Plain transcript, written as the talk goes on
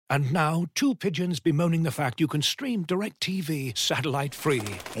And now, two pigeons bemoaning the fact you can stream DirecTV satellite-free.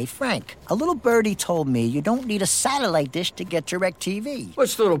 Hey, Frank, a little birdie told me you don't need a satellite dish to get DirecTV.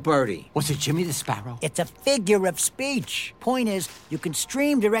 What's little birdie? Was it Jimmy the Sparrow? It's a figure of speech. Point is, you can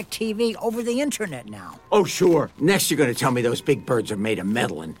stream DirecTV over the internet now. Oh, sure. Next you're going to tell me those big birds are made of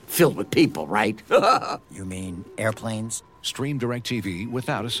metal and filled with people, right? You mean airplanes? Stream DirecTV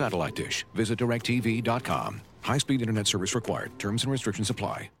without a satellite dish. Visit DirecTV.com. High-speed internet service required. Terms and restrictions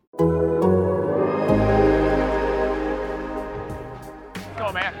apply. Go,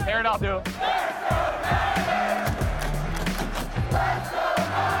 man. Tear it up, dude.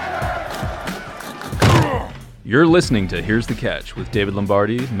 You're listening to Here's the Catch with David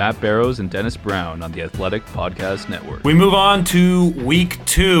Lombardi, Matt Barrows, and Dennis Brown on the Athletic Podcast Network. We move on to week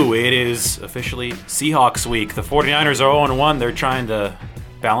 2. It is officially Seahawks week. The 49ers are 0-1. They're trying to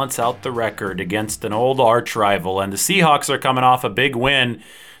balance out the record against an old arch rival, and the Seahawks are coming off a big win.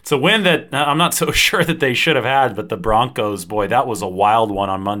 It's a win that I'm not so sure that they should have had, but the Broncos, boy, that was a wild one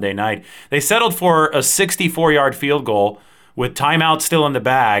on Monday night. They settled for a 64-yard field goal with timeout still in the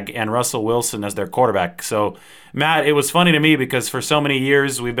bag and Russell Wilson as their quarterback. So, Matt, it was funny to me because for so many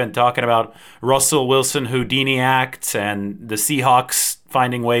years we've been talking about Russell Wilson Houdini act and the Seahawks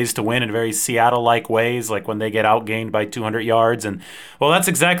finding ways to win in very Seattle-like ways, like when they get outgained by 200 yards. And, well, that's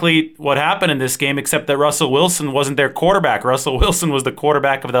exactly what happened in this game, except that Russell Wilson wasn't their quarterback. Russell Wilson was the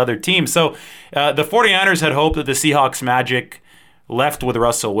quarterback of the other team. So the 49ers had hoped that the Seahawks magic left with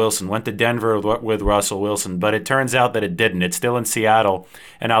Russell Wilson, went to Denver with Russell Wilson, but it turns out that it didn't. It's still in Seattle,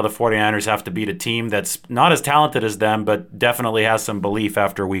 and now the 49ers have to beat a team that's not as talented as them, but definitely has some belief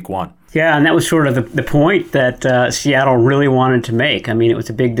after week 1. Yeah, and that was sort of the point that Seattle really wanted to make. I mean, it was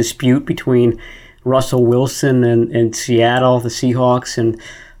a big dispute between Russell Wilson and Seattle, the Seahawks, and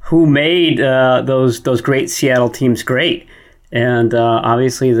who made those great Seattle teams great. And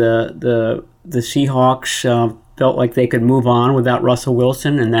obviously the Seahawks felt like they could move on without Russell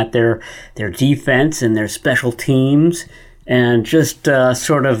Wilson, and that their defense and their special teams and just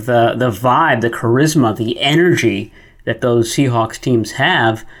sort of the vibe, the charisma, the energy that those Seahawks teams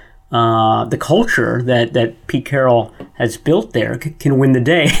have, the culture that Pete Carroll has built there can win the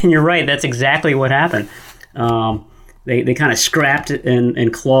day. And you're right, that's exactly what happened. They kind of scrapped it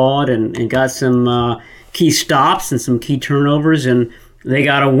and clawed and got some key stops and some key turnovers, and they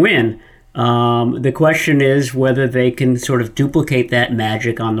got a win. The question is whether they can sort of duplicate that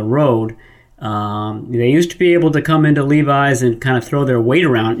magic on the road. They used to be able to come into Levi's and kind of throw their weight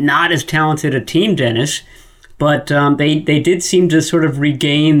around. Not as talented a team, Dennis, but they did seem to sort of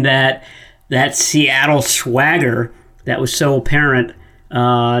regain that Seattle swagger that was so apparent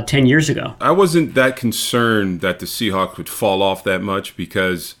 10 years ago. I wasn't that concerned that the Seahawks would fall off that much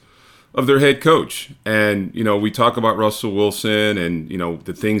because of their head coach. And, we talk about Russell Wilson and,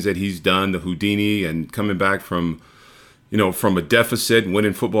 the things that he's done, the Houdini and coming back from a deficit and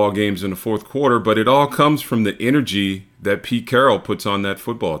winning football games in the fourth quarter. But it all comes from the energy that Pete Carroll puts on that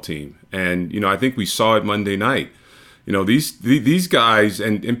football team. And, I think we saw it Monday night. These guys,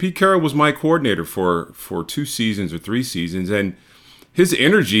 and Pete Carroll was my coordinator for 2 seasons or 3 seasons, and his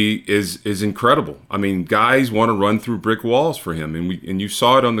energy is incredible. I mean, guys want to run through brick walls for him, and you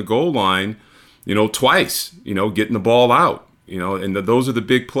saw it on the goal line, twice, getting the ball out, and those are the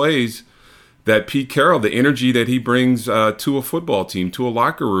big plays that Pete Carroll, the energy that he brings to a football team, to a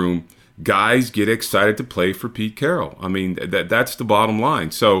locker room, guys get excited to play for Pete Carroll. I mean, that's the bottom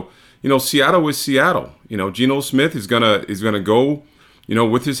line. So, Seattle is Seattle. Geno Smith is gonna go,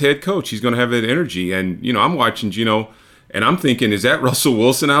 with his head coach. He's gonna have that energy, and I'm watching Geno. And I'm thinking, is that Russell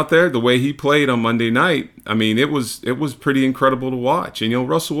Wilson out there? The way he played on Monday night, I mean, it was pretty incredible to watch. And,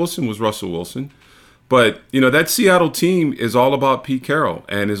 Russell Wilson was Russell Wilson. But, that Seattle team is all about Pete Carroll.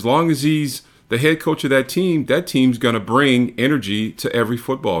 And as long as he's the head coach of that team's going to bring energy to every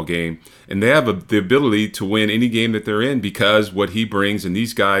football game. And they have the ability to win any game that they're in because what he brings, and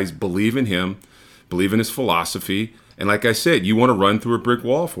these guys believe in him, believe in his philosophy. And like I said, you want to run through a brick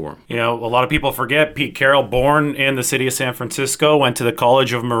wall for him. A lot of people forget Pete Carroll, born in the city of San Francisco, went to the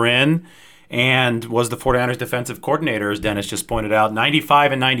College of Marin, and was the 49ers defensive coordinator, as Dennis just pointed out,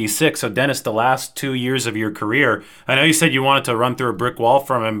 95 and 96. So, Dennis, the last 2 years of your career, I know you said you wanted to run through a brick wall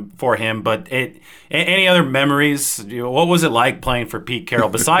for him, but any other memories? What was it like playing for Pete Carroll?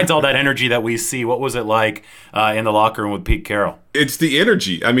 Besides all that energy that we see, what was it like in the locker room with Pete Carroll? It's the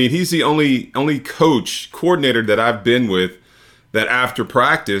energy. I mean, he's the only coordinator that I've been with that after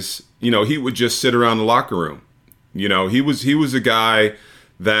practice, he would just sit around the locker room. He was a guy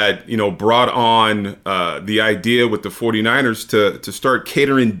that, brought on the idea with the 49ers to start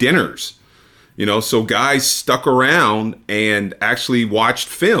catering dinners, So guys stuck around and actually watched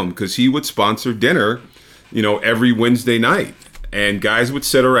film because he would sponsor dinner, every Wednesday night. And guys would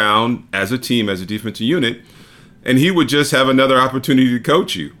sit around as a team, as a defensive unit, and he would just have another opportunity to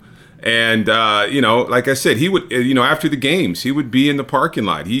coach you. And, like I said, he would, after the games, he would be in the parking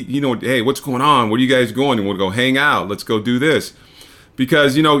lot. Hey, what's going on? Where are you guys going? And we'll go hang out. Let's go do this.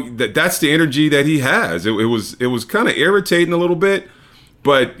 Because, that's the energy that he has. It was kind of irritating a little bit.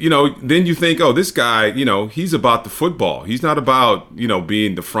 But, then you think, oh, this guy, he's about the football. He's not about,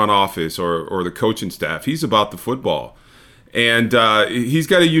 being the front office or the coaching staff. He's about the football. And he's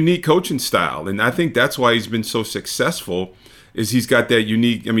got a unique coaching style. And I think that's why he's been so successful is he's got that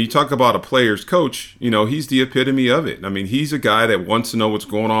unique, you talk about a player's coach, he's the epitome of it. He's a guy that wants to know what's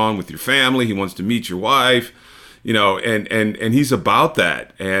going on with your family. He wants to meet your wife, and he's about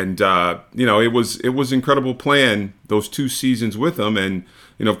that. And, it was incredible playing those 2 seasons with him. And,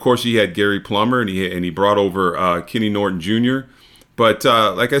 of course, he had Gary Plummer and he brought over Kenny Norton Jr. But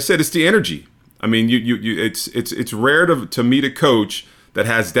like I said, it's the energy. It's rare to meet a coach that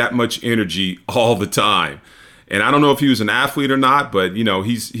has that much energy all the time. And I don't know if he was an athlete or not, but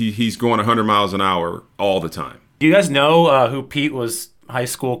he's going 100 miles an hour all the time. Do you guys know who Pete was high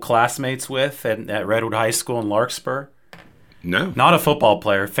school classmates with at Redwood High School in Larkspur? No. Not a football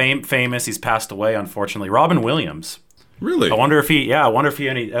player. Famous. He's passed away, unfortunately. Robin Williams. Really? I wonder if he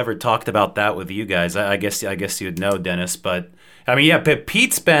ever talked about that with you guys. I guess you'd know, Dennis. But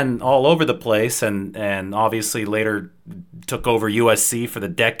Pete's been all over the place, and obviously later took over USC for the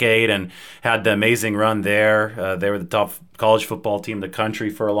decade and had the amazing run there. They were the top college football team in the country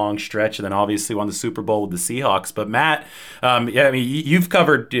for a long stretch, and then obviously won the Super Bowl with the Seahawks. But Matt, you've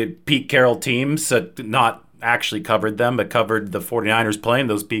covered Pete Carroll teams, not actually covered them, but covered the 49ers playing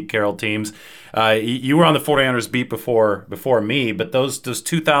those Pete Carroll teams. You were on the 49ers beat before me, but those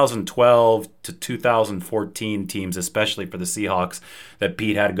 2012 to 2014 teams, especially for the Seahawks that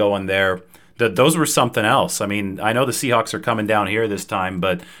Pete had going there, those were something else. I know the Seahawks are coming down here this time,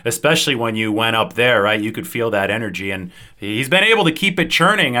 but especially when you went up there, right, you could feel that energy, and he's been able to keep it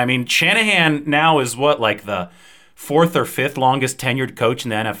churning. Shanahan now is like the 4th or 5th longest tenured coach in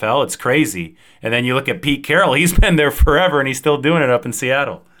the NFL. It's crazy. And then you look at Pete Carroll, he's been there forever, and he's still doing it up in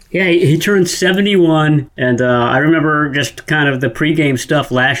Seattle. Yeah, he turned 71, and I remember just kind of the pregame stuff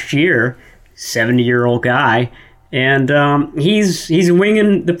last year, 70-year-old guy, and he's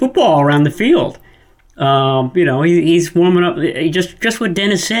winging the football around the field. He's warming up. Just what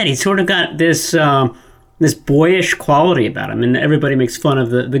Dennis said. He's sort of got this boyish quality about him, and everybody makes fun of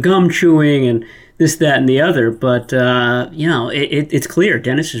the gum chewing and this, that, and the other. But it's clear.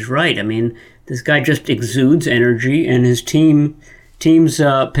 Dennis is right. This guy just exudes energy, and his teams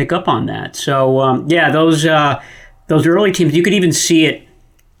pick up on that. So those early teams, you could even see it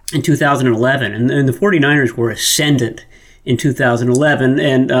in 2011, and the 49ers were ascendant in 2011,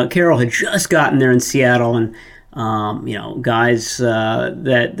 and Carroll had just gotten there in Seattle, and guys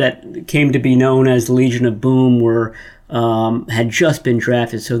that came to be known as the Legion of Boom had just been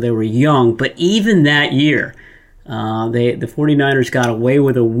drafted, so they were young. But even that year, the 49ers got away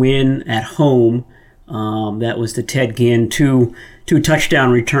with a win at home. That was the Ted Ginn two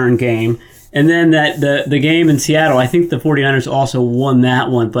touchdown return game. And then the game in Seattle, I think the 49ers also won that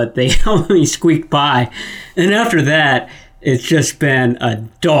one, but they only squeaked by. And after that, it's just been a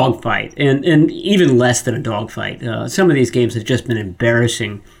dogfight, and even less than a dogfight. Some of these games have just been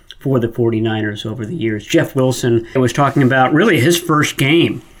embarrassing for the 49ers over the years. Jeff Wilson was talking about really his first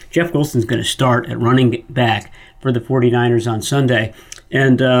game. Jeff Wilson's going to start at running back for the 49ers on Sunday.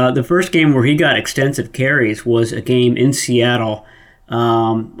 And the first game where he got extensive carries was a game in Seattle.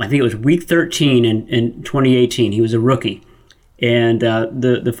 I think it was week 13 in 2018. He was a rookie. And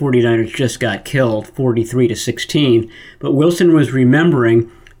the 49ers just got killed 43-16. But Wilson was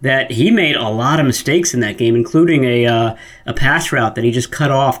remembering that he made a lot of mistakes in that game, including a pass route that he just cut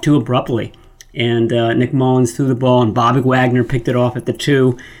off too abruptly. And Nick Mullins threw the ball, and Bobby Wagner picked it off at the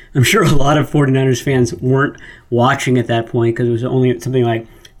 2. I'm sure a lot of 49ers fans weren't watching at that point because it was only something like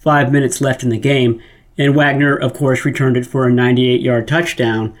 5 minutes left in the game. And Wagner, of course, returned it for a 98-yard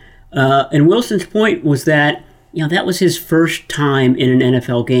touchdown. And Wilson's point was that, that was his first time in an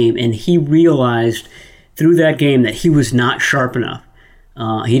NFL game, and he realized through that game that he was not sharp enough.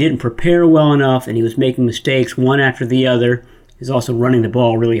 He didn't prepare well enough, and he was making mistakes one after the other. He's also running the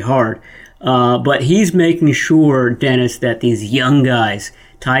ball really hard. But he's making sure, Dennis, that these young guys,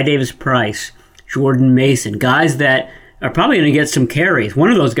 Ty Davis-Price, Jordan Mason, guys that are probably going to get some carries.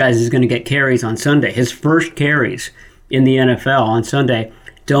 One of those guys is going to get carries on Sunday, his first carries in the NFL on Sunday.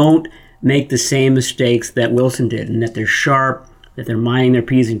 Don't make the same mistakes that Wilson did, and that they're sharp, that they're minding their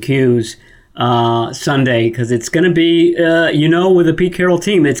P's and Q's. Sunday, because it's going to be, with a Pete Carroll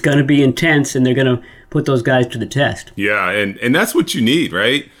team, it's going to be intense, and they're going to put those guys to the test. Yeah, and that's what you need,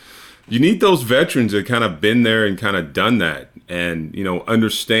 right? You need those veterans that kind of been there and kind of done that, and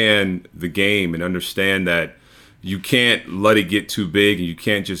understand the game and understand that you can't let it get too big, and you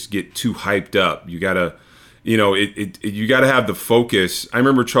can't just get too hyped up. You gotta, you gotta have the focus. I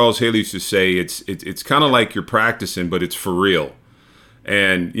remember Charles Haley used to say it's kind of like you're practicing, but it's for real.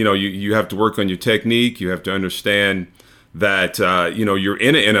 And you have to work on your technique. You have to understand that you're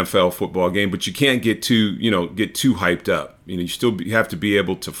in an NFL football game, but you can't get too hyped up. You still have to be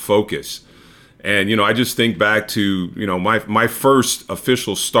able to focus. And I just think back to my first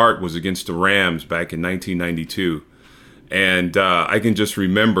official start was against the Rams back in 1992, and I can just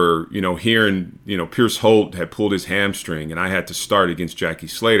remember hearing Pierce Holt had pulled his hamstring, and I had to start against Jackie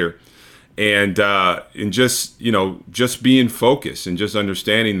Slater. And just being focused and just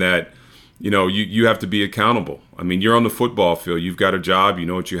understanding that, you have to be accountable. I mean, you're on the football field. You've got a job. You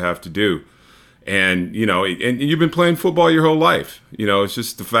know what you have to do. And, and you've been playing football your whole life. It's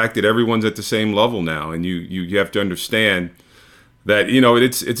just the fact that everyone's at the same level now. And you have to understand that,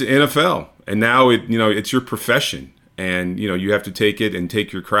 it's NFL. And now it's your profession. And, you have to take it and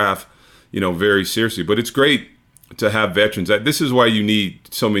take your craft, very seriously. But it's great to have veterans. This is why you need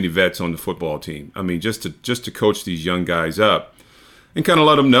so many vets on the football team. I mean, just to coach these young guys up and kind of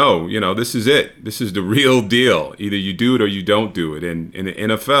let them know, this is it. This is the real deal. Either you do it or you don't do it. And in the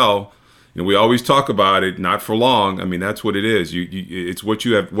NFL, we always talk about it, not for long. I mean, that's what it is. It's what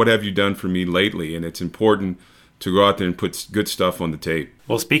you have. What have you done for me lately? And it's important to go out there and put good stuff on the tape.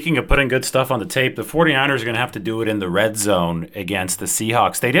 Well, speaking of putting good stuff on the tape, the 49ers are going to have to do it in the red zone against the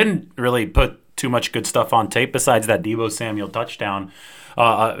Seahawks. They didn't really put too much good stuff on tape besides that Deebo Samuel touchdown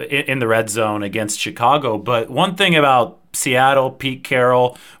in the red zone against Chicago. But one thing about Seattle, Pete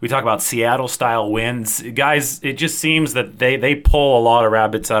Carroll, we talk about Seattle-style wins. Guys, it just seems that they pull a lot of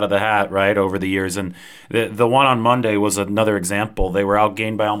rabbits out of the hat, right, over the years. And the one on Monday was another example. They were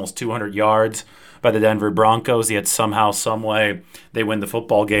outgained by almost 200 yards by the Denver Broncos, yet somehow, some way, they win the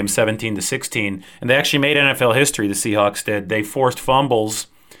football game 17-16. And they actually made NFL history, the Seahawks did. They forced fumbles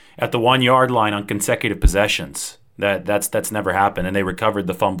at the 1 yard line on consecutive possessions. That's never happened, and they recovered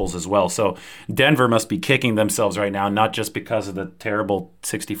the fumbles as well. So Denver must be kicking themselves right now, not just because of the terrible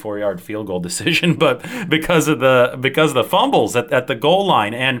 64-yard field goal decision, but because of the fumbles at the goal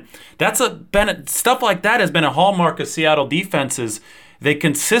line. And stuff like that has been a hallmark of Seattle defenses. They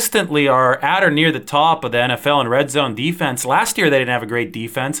consistently are at or near the top of the NFL in red zone defense. Last year, they didn't have a great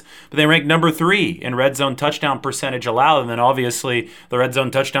defense, but they ranked number 3 in red zone touchdown percentage allowed. And then obviously, the red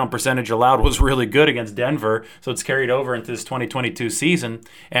zone touchdown percentage allowed was really good against Denver. So it's carried over into this 2022 season.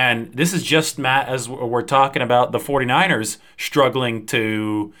 And this is just, Matt, as we're talking about the 49ers struggling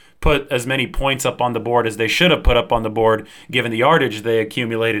to put as many points up on the board as they should have put up on the board given the yardage they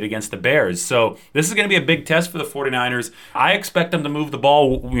accumulated against the Bears. So this is going to be a big test for the 49ers. I expect them to move the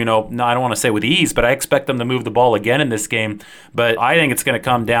ball, I don't want to say with ease, but I expect them to move the ball again in this game. But I think it's going to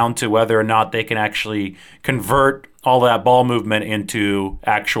come down to whether or not they can actually convert all that ball movement into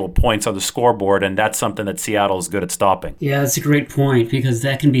actual points on the scoreboard, and that's something that Seattle is good at stopping. Yeah, that's a great point, because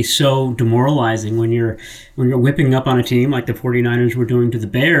that can be so demoralizing when you're whipping up on a team like the 49ers were doing to the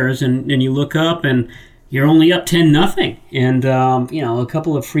Bears, and you look up and you're only up 10-0, and a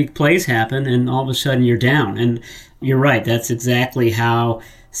couple of freak plays happen, and all of a sudden you're down. And you're right, that's exactly how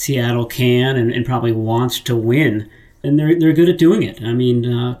Seattle can and probably wants to win. And they're good at doing it. I mean,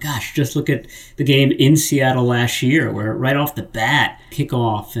 just look at the game in Seattle last year, where right off the bat,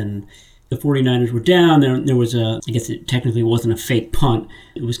 kickoff, and the 49ers were down. There was I guess it technically wasn't a fake punt.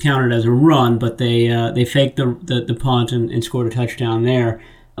 It was counted as a run, but they faked the punt and scored a touchdown there.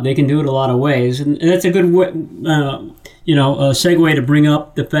 They can do it a lot of ways, and that's a good segue to bring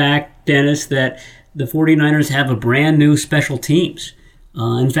up the fact, Dennis, that the 49ers have a brand new special teams.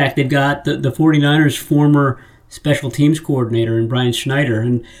 In fact, they've got the 49ers' former special teams coordinator in Brian Schneider,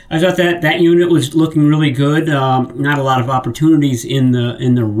 and I thought that unit was looking really good. Not a lot of opportunities in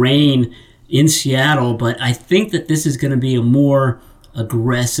the rain in Seattle, but I think that this is going to be a more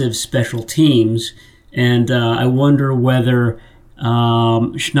aggressive special teams, and I wonder whether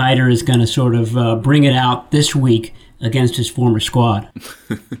Schneider is going to sort of bring it out this week against his former squad.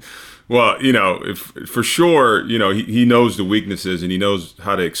 Well, for sure, he knows the weaknesses and he knows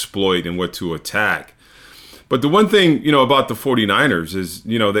how to exploit and what to attack. But the one thing, about the 49ers is,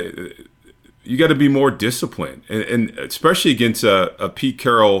 you got to be more disciplined, and especially against a Pete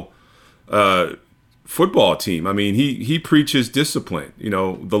Carroll football team. I mean, he preaches discipline,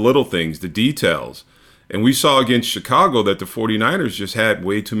 the little things, the details. And we saw against Chicago that the 49ers just had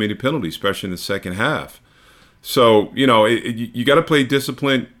way too many penalties, especially in the second half. So, you got to play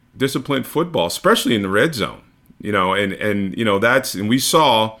disciplined football, especially in the red zone. And we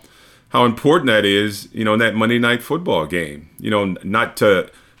saw how important that is, in that Monday Night Football game. Not to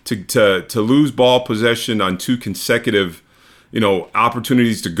lose ball possession on two consecutive,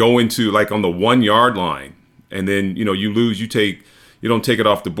 opportunities to go into like on the 1 yard line, and then you don't take it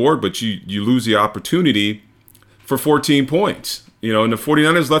off the board, but you lose the opportunity for 14 points. And the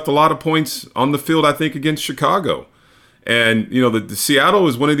 49ers left a lot of points on the field, I think, against Chicago. And, the Seattle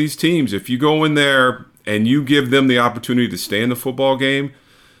is one of these teams. If you go in there and you give them the opportunity to stay in the football game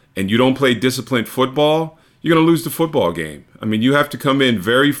and you don't play disciplined football, you're going to lose the football game. I mean, you have to come in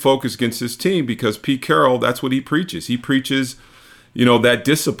very focused against this team because Pete Carroll, that's what he preaches. He preaches, that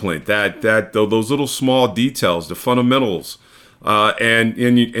discipline, those little small details, the fundamentals.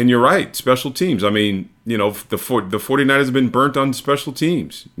 And you're right, special teams. I mean, the 49ers have been burnt on special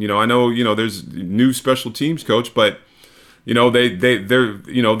teams. I know, there's new special teams coach, but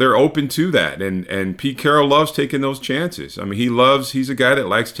they're open to that. And Pete Carroll loves taking those chances. I mean, he's a guy that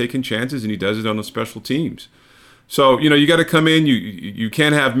likes taking chances, and he does it on the special teams. So, you got to come in, you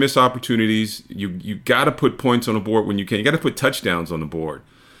can't have missed opportunities. You got to put points on the board when you can. You got to put touchdowns on the board.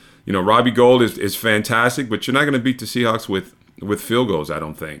 Robbie Gould is fantastic, but you're not going to beat the Seahawks with field goals, I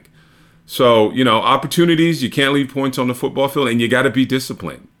don't think. So, opportunities, you can't leave points on the football field, and you got to be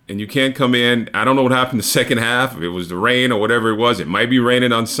disciplined. And you can't come in, I don't know what happened the second half, if it was the rain or whatever it was. It might be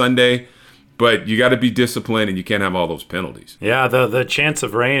raining on Sunday, but you got to be disciplined, and you can't have all those penalties. Yeah, the chance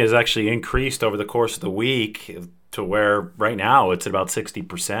of rain has actually increased over the course of the week to where right now it's at about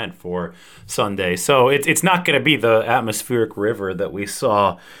 60% for Sunday. So it's not going to be the atmospheric river that we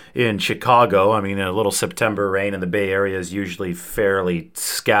saw in Chicago. I mean, a little September rain in the Bay Area is usually fairly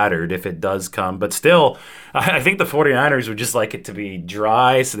scattered if it does come. But still, I think the 49ers would just like it to be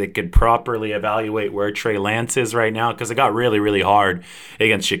dry so they could properly evaluate where Trey Lance is right now, because it got really, really hard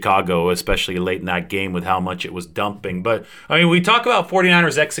against Chicago, especially late in that game with how much it was dumping. But, I mean, we talk about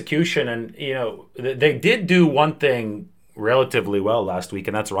 49ers execution, and, they did do one thing relatively well last week,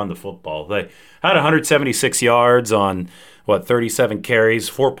 and that's run the football. They had 176 yards on, 37 carries,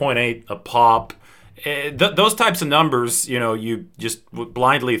 4.8 a pop. Those types of numbers, you just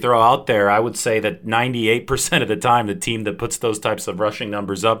blindly throw out there. I would say that 98% of the time, the team that puts those types of rushing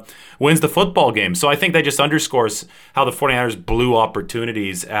numbers up wins the football game. So I think that just underscores how the 49ers blew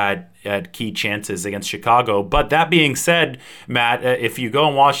opportunities at key chances against Chicago. But that being said, Matt, if you go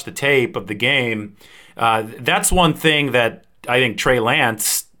and watch the tape of the game, that's one thing that I think Trey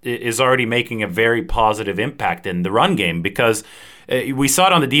Lance is already making a very positive impact in the run game, because we saw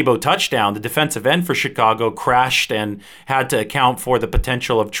it on the Debo touchdown. The defensive end for Chicago crashed and had to account for the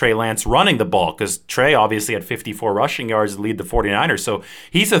potential of Trey Lance running the ball, because Trey obviously had 54 rushing yards to lead the 49ers. So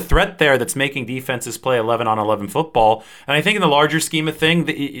he's a threat there that's making defenses play 11-on-11 football. And I think in the larger scheme of things,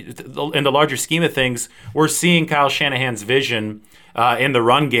 we're seeing Kyle Shanahan's vision in the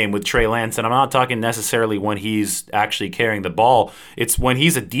run game with Trey Lance. And I'm not talking necessarily when he's actually carrying the ball. It's when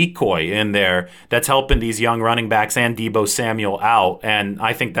he's a decoy in there that's helping these young running backs and Debo Samuel out. And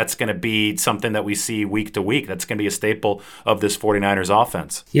I think that's going to be something that we see week to week. That's going to be a staple of this 49ers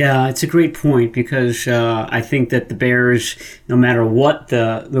offense. Yeah, it's a great point, because I think that the Bears, no matter what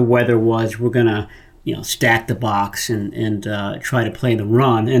the weather was, we're going to stack the box and try to play the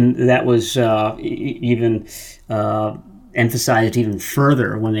run. And that was even emphasized even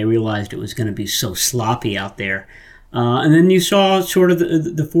further when they realized it was going to be so sloppy out there. And then you saw sort of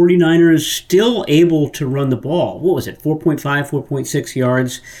the 49ers still able to run the ball. What was it, 4.6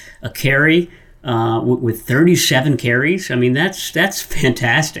 yards a carry with 37 carries? I mean, that's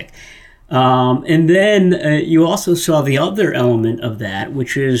fantastic. And then you also saw the other element of that,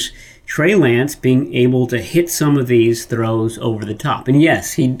 which is Trey Lance being able to hit some of these throws over the top. And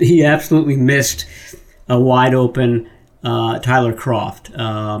yes, he absolutely missed a wide open Tyler Kroft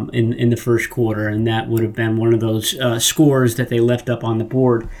in the first quarter, and that would have been one of those scores that they left up on the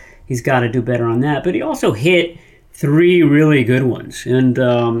board. He's got to do better on that. But he also hit 3 really good ones. And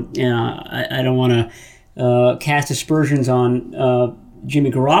I don't want to cast aspersions on Jimmy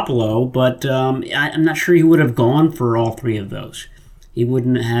Garoppolo, but I'm not sure he would have gone for all 3 of those. He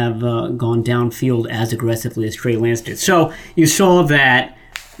wouldn't have gone downfield as aggressively as Trey Lance did. So you saw that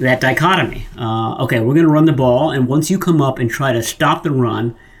dichotomy. Okay, we're going to run the ball, and once you come up and try to stop the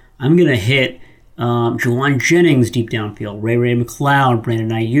run, I'm going to hit Jawan Jennings deep downfield, Ray McCloud, Brandon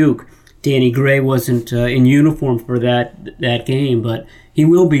Ayuk. Danny Gray wasn't in uniform for that game, but he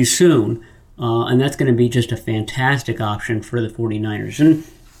will be soon, and that's going to be just a fantastic option for the 49ers. And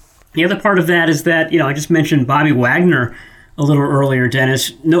The other part of that is that, I just mentioned Bobby Wagner a little earlier,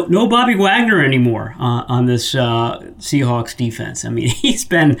 Dennis. No Bobby Wagner anymore on this Seahawks defense. I mean, he's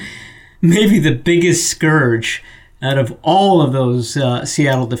been maybe the biggest scourge out of all of those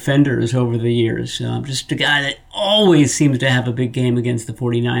Seattle defenders over the years. Just a guy that always seems to have a big game against the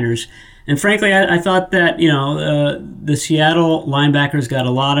 49ers. And frankly, I thought that, the Seattle linebackers got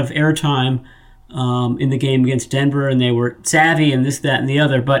a lot of airtime in the game against Denver, and they were savvy and this, that, and the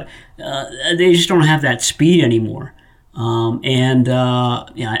other, but they just don't have that speed anymore. I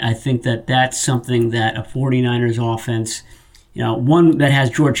think that that's something that a 49ers offense, one that has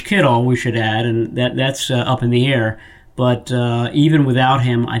George Kittle, we should add, and that's up in the air. But even without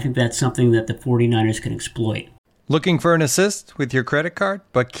him, I think that's something that the 49ers can exploit. Looking for an assist with your credit card,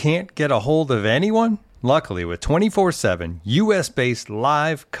 but can't get a hold of anyone? Luckily, with 24/7 U.S.-based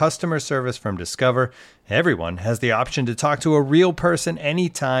live customer service from Discover, everyone has the option to talk to a real person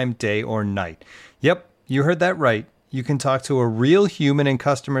anytime, day or night. Yep, you heard that right. You can talk to a real human in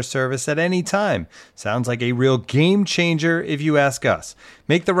customer service at any time. Sounds like a real game changer if you ask us.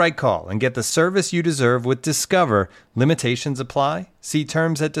 Make the right call and get the service you deserve with Discover. Limitations apply. See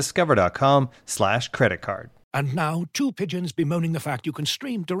terms at discover.com/creditcard. And now, two pigeons bemoaning the fact you can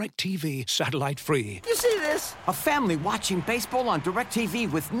stream DirecTV satellite-free. You see this? A family watching baseball on DirecTV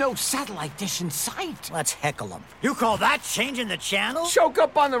with no satellite dish in sight. Let's heckle them. You call that changing the channel? Choke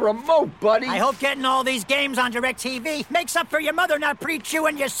up on the remote, buddy. I hope getting all these games on DirecTV makes up for your mother not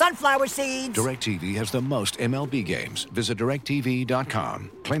pre-chewing your sunflower seeds. DirecTV has the most MLB games. Visit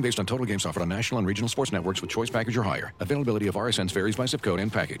DirecTV.com. Claim based on total games offered on national and regional sports networks with choice package or higher. Availability of RSNs varies by zip code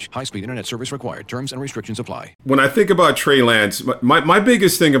and package. High-speed internet service required. Terms and restrictions apply. When I think about Trey Lance, my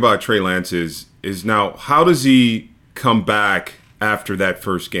biggest thing about Trey Lance is now how does he come back after that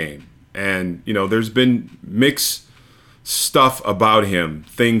first game? And, there's been mixed stuff about him,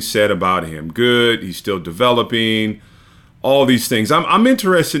 things said about him. Good, he's still developing, all these things. I'm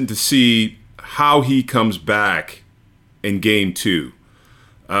interested to see how he comes back in game 2.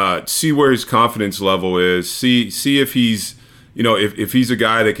 See where his confidence level is. See if he's, if he's a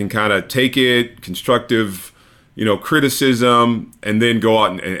guy that can kind of take it, constructive, criticism, and then go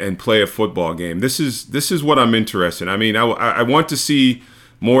out and play a football game. This is what I'm interested in. I mean, I want to see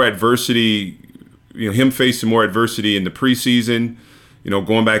more adversity, him facing more adversity in the preseason,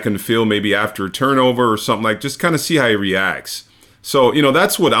 going back in the field maybe after a turnover or something, just kind of see how he reacts. So,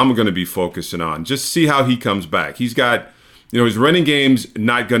 that's what I'm going to be focusing on. Just see how he comes back. He's got, his running game's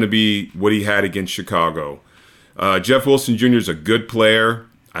not going to be what he had against Chicago. Jeff Wilson Jr. is a good player.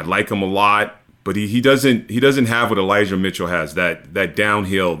 I like him a lot. But he doesn't have what Elijah Mitchell has, that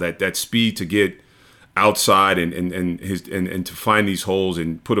downhill, that speed to get outside and to find these holes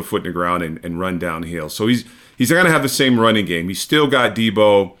and put a foot in the ground and run downhill. So he's not going to have the same running game. He's still got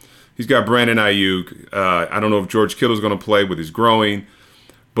Debo. He's got Brandon Ayuk. I don't know if George Kittle's going to play with his growing.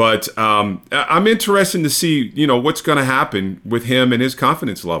 But I'm interested to see, what's going to happen with him and his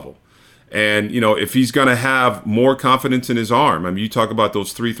confidence level. And, if he's going to have more confidence in his arm. I mean, you talk about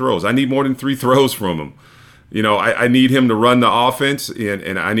those 3 throws. I need more than 3 throws from him. I need him to run the offense,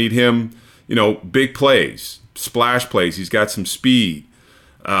 and I need him, big plays, splash plays. He's got some speed.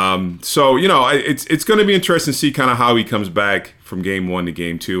 It's going to be interesting to see kind of how he comes back from game 1 to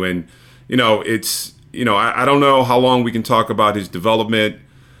game 2. And, I don't know how long we can talk about his development.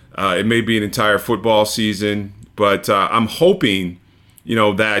 It may be an entire football season, but I'm hoping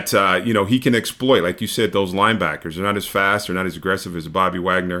that he can exploit, like you said, those linebackers. They're not as fast, they're not as aggressive as Bobby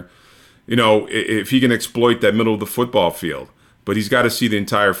Wagner. If he can exploit that middle of the football field, but he's got to see the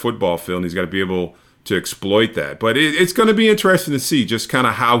entire football field, and he's got to be able to exploit that. But it's going to be interesting to see just kind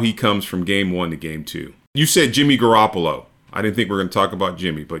of how he comes from game 1 to game 2. You said Jimmy Garoppolo. I didn't think we were going to talk about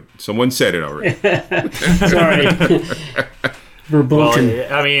Jimmy, but someone said it already. Sorry. Well,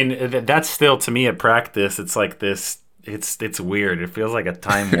 I mean, that's still, to me, at practice, it's like this. It's weird. It feels like a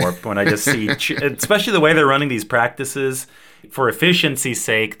time warp when I just see, especially the way they're running these practices. For efficiency's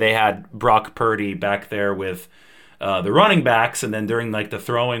sake, they had Brock Purdy back there with the running backs, and then during the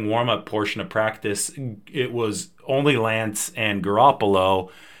throwing warm-up portion of practice, it was only Lance and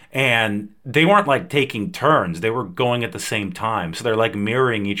Garoppolo, and they weren't taking turns. They were going at the same time, so they're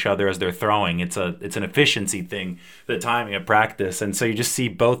mirroring each other as they're throwing. It's an efficiency thing, the timing of practice, and so you just see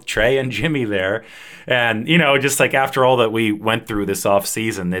both Trey and Jimmy there, and just after all that we went through this off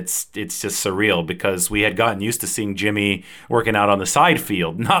season, it's just surreal because we had gotten used to seeing Jimmy working out on the side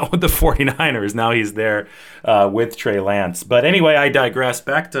field, not with the 49ers. Now he's there with Trey Lance. But anyway, I digress.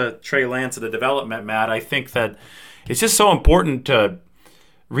 Back to Trey Lance and the development, Matt. I think that it's just so important to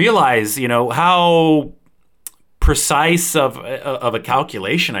realize, how precise of a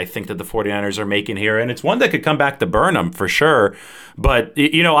calculation, I think, that the 49ers are making here. And it's one that could come back to burn them for sure. But, Tim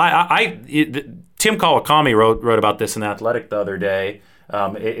Kawakami wrote about this in The Athletic the other day.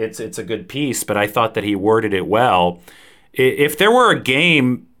 It's a good piece, but I thought that he worded it well. If there were a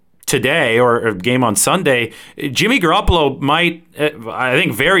game today or a game on Sunday, Jimmy Garoppolo might, I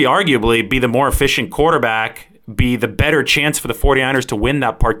think very arguably, be the more efficient quarterback, be the better chance for the 49ers to win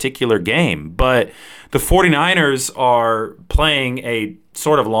that particular game. But the 49ers are playing a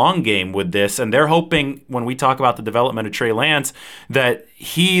sort of long game with this, and they're hoping, when we talk about the development of Trey Lance, that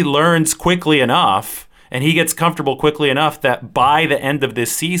he learns quickly enough and he gets comfortable quickly enough that by the end of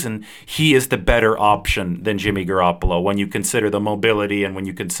this season, he is the better option than Jimmy Garoppolo when you consider the mobility and when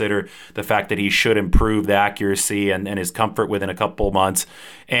you consider the fact that he should improve the accuracy and his comfort within a couple months.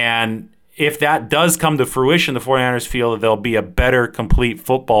 And if that does come to fruition, the 49ers feel that they'll be a better complete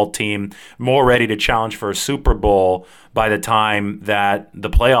football team, more ready to challenge for a Super Bowl by the time that the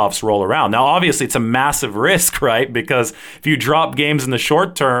playoffs roll around. Now, obviously, it's a massive risk, right? Because if you drop games in the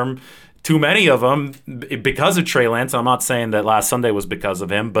short term, too many of them because of Trey Lance. I'm not saying that last Sunday was because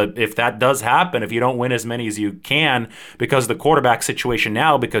of him, but if that does happen, if you don't win as many as you can because of the quarterback situation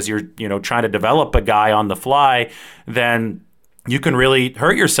now, because you're trying to develop a guy on the fly, then you can really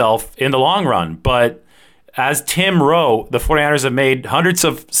hurt yourself in the long run. But as Tim wrote, the 49ers have made hundreds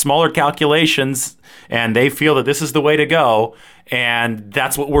of smaller calculations, and they feel that this is the way to go. And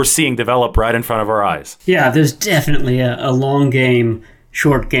that's what we're seeing develop right in front of our eyes. Yeah, there's definitely a long game,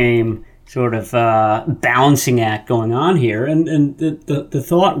 short game sort of balancing act going on here. And the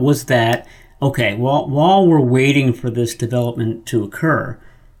thought was that, okay, while we're waiting for this development to occur,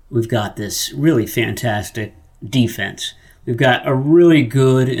 we've got this really fantastic defense. We've got a really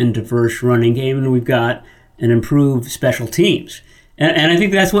good and diverse running game, and we've got an improved special teams. And I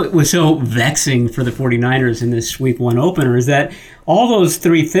think that's what was so vexing for the 49ers in this Week 1 opener, is that all those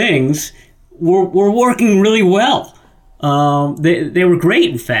three things were working really well. They were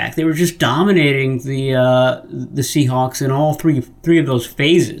great, in fact. They were just dominating the Seahawks in all three of those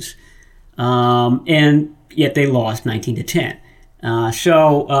phases. And yet they lost 19-10.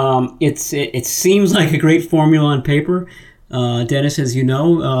 So it seems like a great formula on paper. Dennis, as you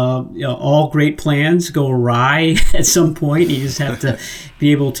know, all great plans go awry at some point. You just have to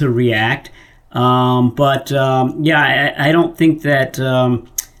be able to react. I don't think that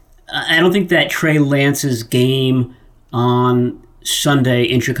Trey Lance's game on Sunday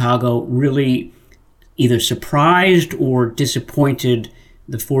in Chicago really either surprised or disappointed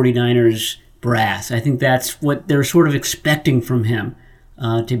the 49ers brass. I think that's what they're sort of expecting from him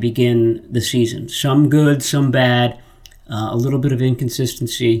to begin the season. Some good, some bad. A little bit of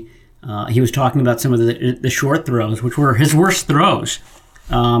inconsistency. He was talking about some of the short throws, which were his worst throws.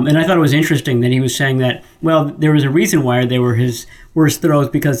 And I thought it was interesting that he was saying that, well, there was a reason why they were his worst throws,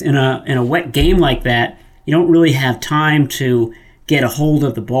 because in a wet game like that, you don't really have time to get a hold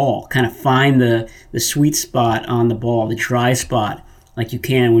of the ball, kind of find the sweet spot on the ball, the dry spot, like you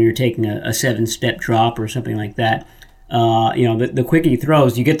can when you're taking a 7-step drop or something like that. The quickie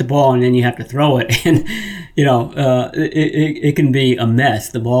throws, you get the ball and then you have to throw it, and it can be a mess.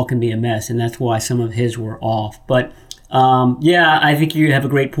 The ball can be a mess, and that's why some of his were off. But I think you have a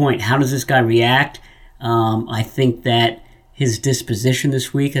great point. How does this guy react? I think that his disposition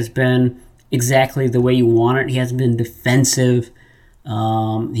this week has been exactly the way you want it. He hasn't been defensive.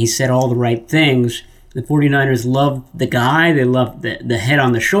 He said all the right things. The 49ers love the guy. They love the head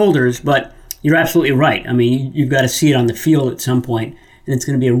on the shoulders, but you're absolutely right. I mean, you've got to see it on the field at some point, and it's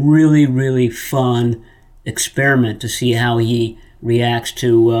going to be a really, really fun experiment to see how he reacts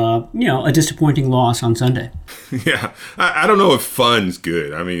to, a disappointing loss on Sunday. Yeah, I don't know if fun's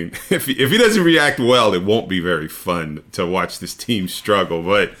good. I mean, if he doesn't react well, it won't be very fun to watch this team struggle.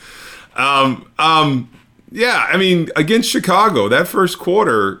 But, against Chicago, that first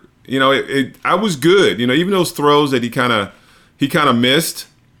quarter, I was good. Even those throws that he kind of missed.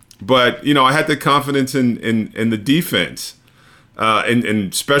 But, I had the confidence in the defense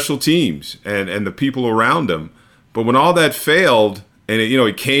and special teams and the people around him. But when all that failed and,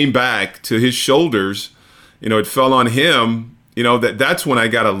 it came back to his shoulders, it fell on him, that's when I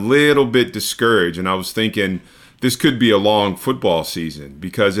got a little bit discouraged. And I was thinking this could be a long football season,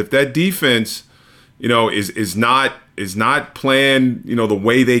 because if that defense, is not playing, the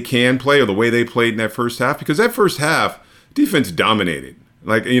way they can play or the way they played in that first half, because that first half, defense dominated.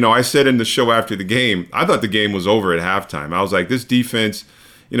 Like, I said in the show after the game, I thought the game was over at halftime. I was like, this defense,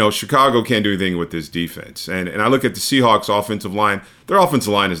 Chicago can't do anything with this defense. And I look at the Seahawks offensive line. Their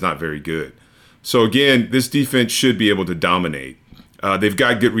offensive line is not very good. So, again, this defense should be able to dominate. They've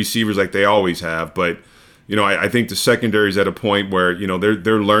got good receivers like they always have. But, I think the secondary is at a point where,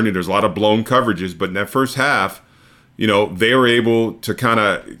 they're learning. There's a lot of blown coverages, but in that first half, they were able to kind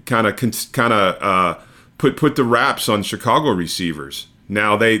of put the wraps on Chicago receivers.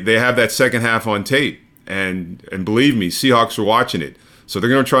 Now they have that second half on tape, and believe me, Seahawks are watching it. So they're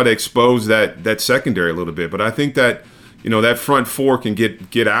going to try to expose that secondary a little bit. But I think that, that front four can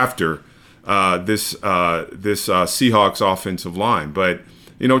get after this Seahawks offensive line. But,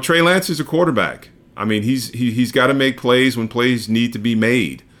 Trey Lance is a quarterback. I mean, he's got to make plays when plays need to be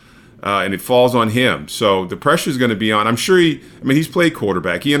made, and it falls on him. So the pressure is going to be on. I'm sure he's played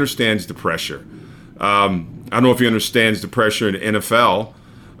quarterback. He understands the pressure. I don't know if he understands the pressure in the NFL,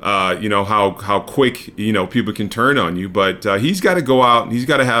 how quick, people can turn on you. But he's got to go out and he's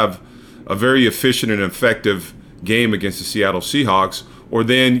got to have a very efficient and effective game against the Seattle Seahawks, or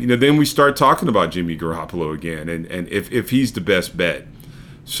then we start talking about Jimmy Garoppolo again, and if he's the best bet.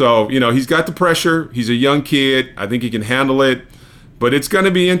 So, he's got the pressure. He's a young kid. I think he can handle it. But it's going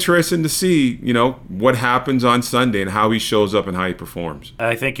to be interesting to see, what happens on Sunday and how he shows up and how he performs.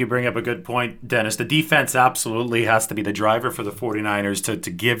 I think you bring up a good point, Dennis. The defense absolutely has to be the driver for the 49ers to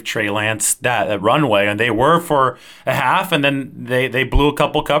give Trey Lance that runway. And they were for a half, and then they blew a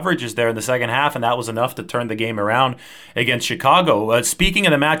couple coverages there in the second half, and that was enough to turn the game around against Chicago. Speaking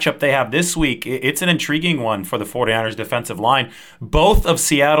of the matchup they have this week, it's an intriguing one for the 49ers defensive line. Both of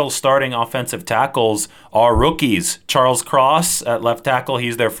Seattle's starting offensive tackles are rookies. Charles Cross at left tackle,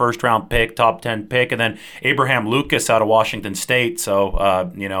 he's their first-round pick, top 10 pick, and then Abraham Lucas out of Washington State. So,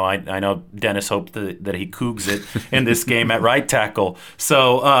 I know Dennis hoped that he cougs it in this game at right tackle.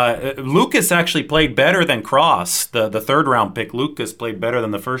 So, Lucas actually played better than Cross. The third-round pick, Lucas, played better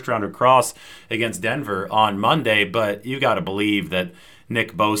than the first-rounder Cross against Denver on Monday, but you got to believe that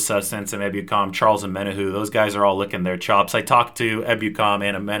Nick Bosa, Sensen Ebukam, Charles Omenihu, those guys are all licking their chops. I talked to Ebukam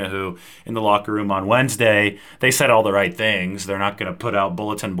and Omenihu in the locker room on Wednesday. They said all the right things. They're not going to put out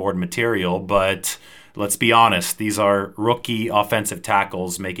bulletin board material, but let's be honest, these are rookie offensive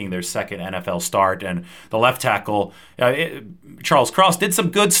tackles making their second NFL start. And the left tackle, Charles Cross, did some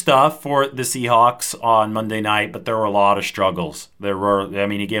good stuff for the Seahawks on Monday night, but there were a lot of struggles.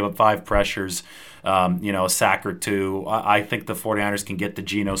 He gave up 5 pressures. A sack or 2. I think the 49ers can get to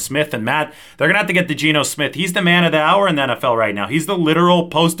Geno Smith. And Matt, they're going to have to get to Geno Smith. He's the man of the hour in the NFL right now. He's the literal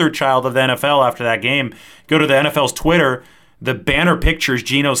poster child of the NFL after that game. Go to the NFL's Twitter. The banner pictures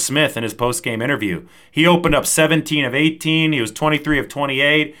Geno Smith in his post-game interview. He opened up 17 of 18. He was 23 of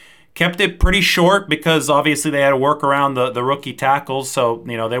 28. Kept it pretty short because obviously they had to work around the rookie tackles. So,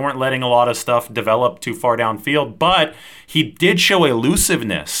 they weren't letting a lot of stuff develop too far downfield. But he did show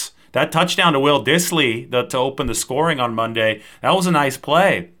elusiveness. That touchdown to Will Dissly to open the scoring on Monday, that was a nice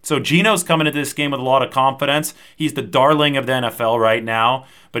play. So Geno's coming into this game with a lot of confidence. He's the darling of the NFL right now,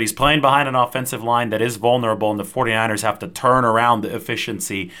 but he's playing behind an offensive line that is vulnerable, and the 49ers have to turn around the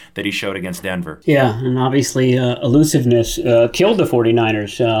efficiency that he showed against Denver. Yeah, and obviously elusiveness killed the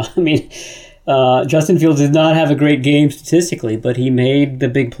 49ers. Justin Fields did not have a great game statistically, but he made the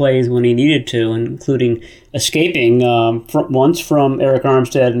big plays when he needed to, including escaping once from Eric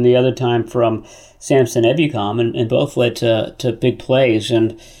Armstead and the other time from Samson Ebukam, and both led to big plays.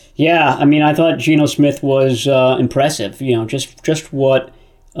 And yeah, I thought Geno Smith was impressive. Just what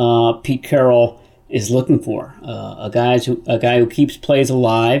Pete Carroll is looking for. A guy who keeps plays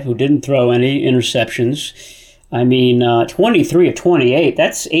alive, who didn't throw any interceptions. 23 of 28,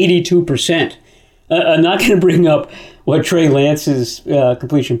 that's 82%. I'm not going to bring up what Trey Lance's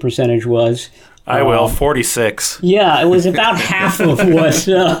completion percentage was. I will, 46. Yeah, it was about half of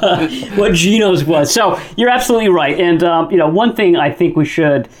what Geno's was. So you're absolutely right. And, one thing I think we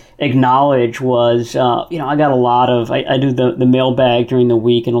should acknowledge was, I got a lot of, I do the mailbag during the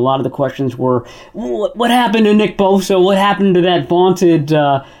week, and a lot of the questions were, what happened to Nick Bosa? What happened to that vaunted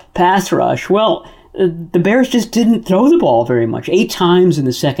pass rush? Well, the Bears just didn't throw the ball very much, 8 times in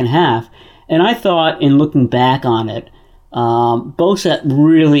the second half. And I thought, in looking back on it, Bosa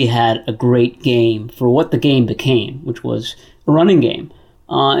really had a great game for what the game became, which was a running game.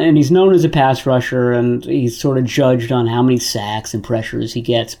 And he's known as a pass rusher, and he's sort of judged on how many sacks and pressures he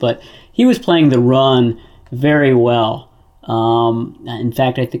gets. But he was playing the run very well. In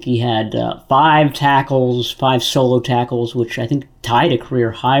fact, I think he had 5 solo tackles, which I think tied a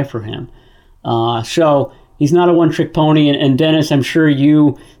career high for him. So he's not a one-trick pony, and Dennis, I'm sure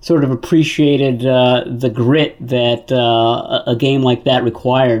you sort of appreciated the grit that a game like that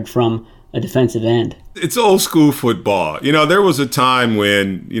required from a defensive end. It's old school football. There was a time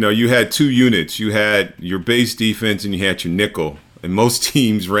when, you had 2 units. You had your base defense and you had your nickel, and most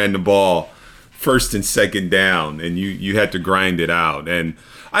teams ran the ball first and second down, and you had to grind it out. And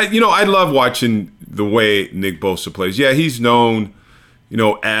I love watching the way Nick Bosa plays. Yeah, he's known,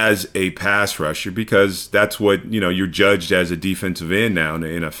 as a pass rusher because that's what, you're judged as a defensive end now in the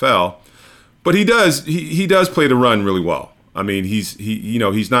NFL. But he does play the run really well. I mean,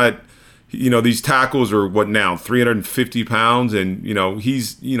 he's not, these tackles are what now, 350 pounds, and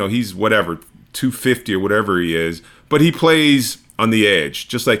he's whatever, 250 or whatever he is, but he plays on the edge,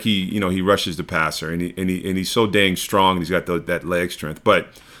 just like he rushes the passer, and he's so dang strong. He's got that leg strength. But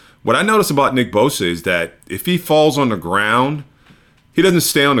what I notice about Nick Bosa is that if he falls on the ground, he doesn't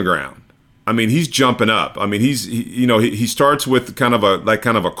stay on the ground. I mean, he's jumping up. I mean, he starts with kind of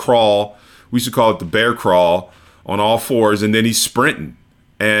a crawl. We used to call it the bear crawl on all fours, and then he's sprinting.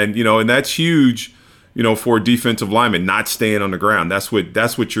 And and that's huge, for a defensive lineman, not staying on the ground. That's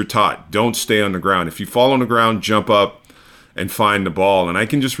what you're taught. Don't stay on the ground. If you fall on the ground, jump up and find the ball. And I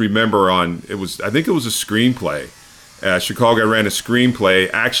can just remember I think it was a screenplay. Chicago ran a screenplay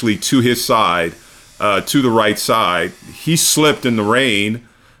actually to his side, to the right side. He slipped in the rain,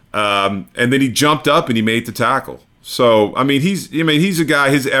 and then he jumped up and he made the tackle. So he's a guy.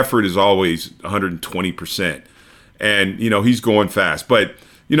 His effort is always 120%, and he's going fast. But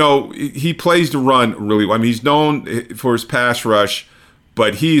he plays the run really well. I mean, he's known for his pass rush,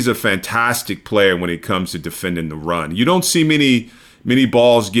 but he's a fantastic player when it comes to defending the run. You don't see many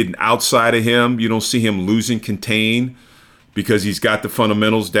balls getting outside of him. You don't see him losing contain because he's got the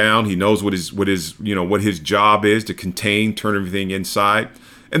fundamentals down. He knows what his job is to contain, turn everything inside,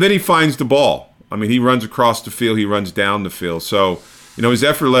 and then he finds the ball. I mean, he runs across the field, he runs down the field. So, his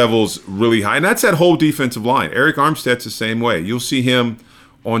effort level's really high, and that's that whole defensive line. Eric Armstead's the same way. You'll see him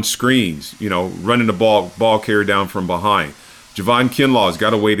on screens, running the ball carrier down from behind. Javon Kinlaw's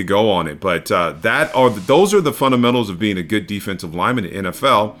got a way to go on it, but those are the fundamentals of being a good defensive lineman in the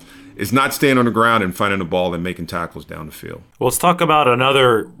NFL, is not staying on the ground and finding the ball and making tackles down the field. Well, let's talk about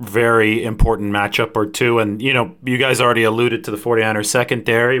another very important matchup or two. And, you guys already alluded to the 49ers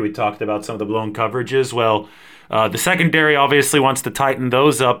secondary. We talked about some of the blown coverages. Well, the secondary obviously wants to tighten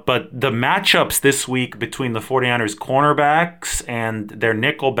those up, but the matchups this week between the 49ers cornerbacks and their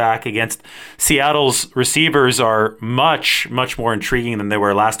nickelback against Seattle's receivers are much, much more intriguing than they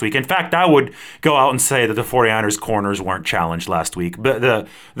were last week. In fact, I would go out and say that the 49ers corners weren't challenged last week. But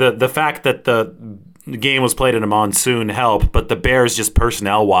the fact that the game was played in a monsoon helped, but the Bears just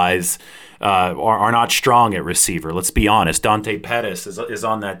personnel-wise are not strong at receiver. Let's be honest. Dante Pettis is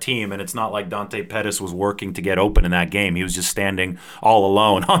on that team, and it's not like Dante Pettis was working to get open in that game. He was just standing all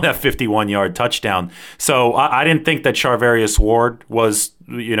alone on that 51-yard touchdown. So I didn't think that Charvarius Ward was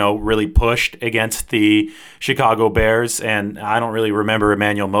really pushed against the Chicago Bears, and I don't really remember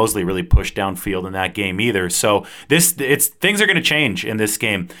Emmanuel Mosley really pushed downfield in that game either. So things are going to change in this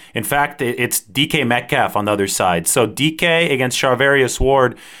game. In fact, it's DK Metcalf on the other side. So DK against Charvarius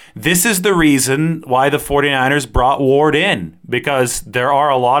Ward. This is the reason why the 49ers brought Ward in, because there are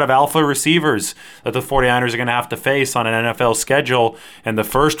a lot of alpha receivers that the 49ers are going to have to face on an NFL schedule, and the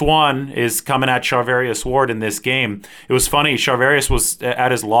first one is coming at Charvarius Ward in this game. It was funny, Charvarius was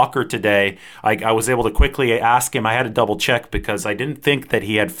at his locker today. I was able to quickly ask him. I had to double check because I didn't think that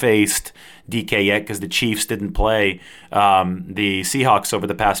he had faced DK yet because the Chiefs didn't play the Seahawks over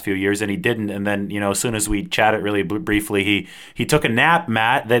the past few years, and he didn't. And then, as soon as we chatted really briefly, he took a nap,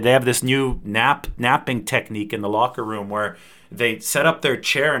 Matt. They have this new napping technique in the locker room where they set up their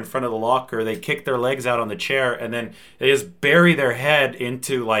chair in front of the locker, they kick their legs out on the chair, and then they just bury their head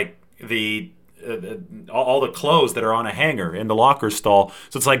into like all the clothes that are on a hanger in the locker stall.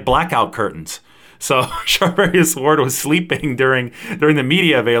 So it's like blackout curtains. So Charvarius Ward was sleeping during the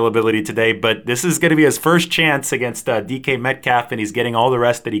media availability today, but this is going to be his first chance against DK Metcalf, and he's getting all the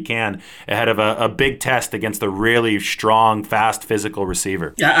rest that he can ahead of a big test against a really strong, fast, physical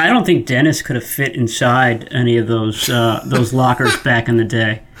receiver. I don't think Dennis could have fit inside any of those lockers back in the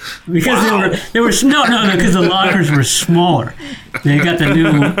day. Because they were because the lockers were smaller. They got the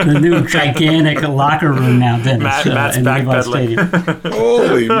new gigantic locker room now, Dennis. Matt's backpedaling.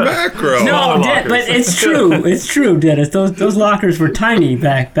 Holy mackerel! No, but it's true. It's true, Dennis. Those lockers were tiny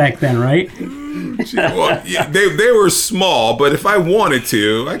back then, right? Well, yeah, they were small, but if I wanted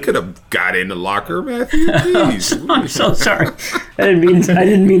to, I could have got in the locker, Matthew. I'm so sorry. I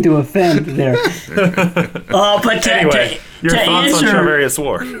didn't mean to offend there. But anyway. Your thoughts on Charvarius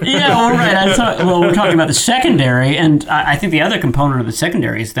Ward? Yeah, all right. We're talking about the secondary, and I think the other component of the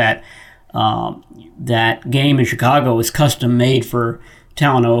secondary is that that game in Chicago was custom made for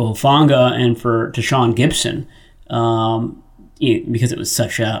Talanoa Hufanga and for Tashawn Gibson, because it was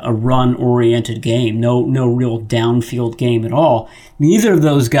such a run-oriented game, no real downfield game at all. Neither of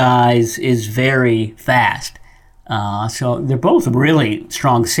those guys is very fast. So they're both really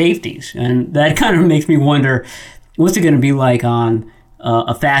strong safeties. And that kind of makes me wonder, what's it going to be like on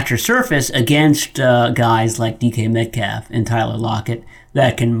a faster surface against guys like DK Metcalf and Tyler Lockett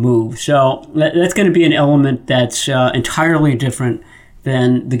that can move. So that's going to be an element that's entirely different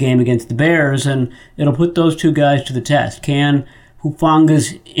than the game against the Bears, and it'll put those two guys to the test. Can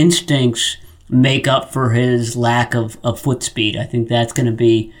Hufanga's instincts make up for his lack of foot speed? I think that's going to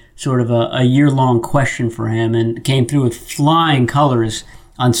be sort of a year-long question for him, and came through with flying colors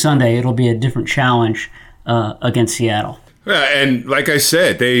on Sunday. It'll be a different challenge against Seattle. Yeah, and like I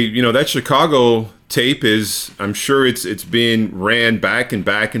said, that Chicago tape is, I'm sure it's being ran back and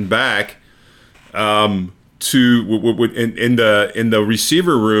back and back to in the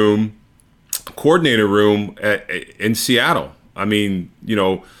receiver room, coordinator room in Seattle. I mean,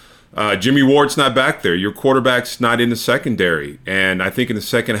 Jimmy Ward's not back there. Your quarterback's not in the secondary. And I think in the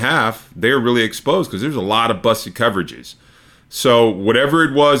second half, they're really exposed because there's a lot of busted coverages. So whatever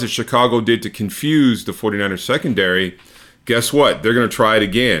it was that Chicago did to confuse the 49ers secondary, guess what? They're going to try it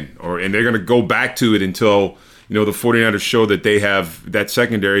again. And they're going to go back to it until, the 49ers show that they have, that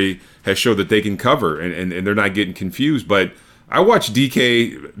secondary has showed that they can cover and they're not getting confused. But I watched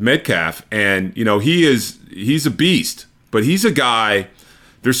DK Metcalf, and, he's a beast. But he's a guy,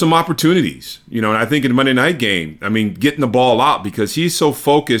 there's some opportunities, and I think in the Monday night game, getting the ball out because he's so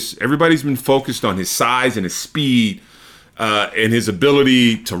focused. Everybody's been focused on his size and his speed and his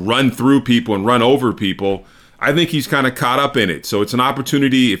ability to run through people and run over people. I think he's kind of caught up in it. So it's an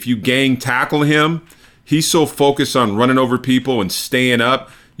opportunity. If you gang tackle him, he's so focused on running over people and staying up,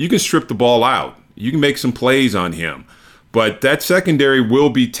 you can strip the ball out. You can make some plays on him. But that secondary will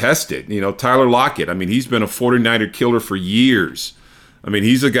be tested. Tyler Lockett, he's been a 49er killer for years.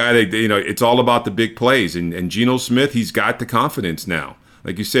 He's a guy that, it's all about the big plays. And Geno Smith, he's got the confidence now.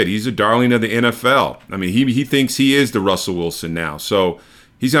 Like you said, he's a darling of the NFL. He thinks he is the Russell Wilson now. So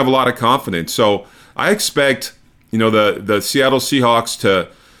he's going to have a lot of confidence. So I expect, the Seattle Seahawks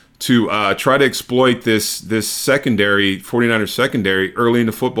to try to exploit this secondary, 49er secondary, early in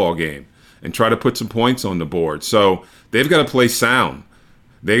the football game and try to put some points on the board. So they've got to play sound.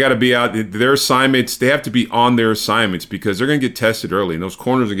 They got to be out their assignments. They have to be on their assignments because they're going to get tested early, and those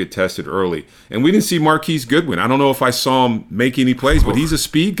corners will get tested early. And we didn't see Marquise Goodwin. I don't know if I saw him make any plays, but he's a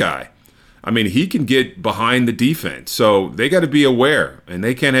speed guy. He can get behind the defense. So they got to be aware, and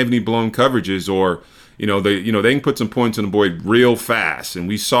they can't have any blown coverages, or they can put some points on the board real fast. And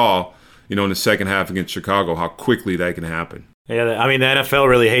we saw, in the second half against Chicago, how quickly that can happen. Yeah, the NFL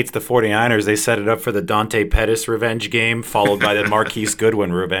really hates the 49ers. They set it up for the Dante Pettis revenge game, followed by the Marquise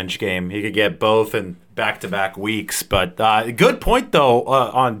Goodwin revenge game. He could get both in back-to-back weeks. But good point, though,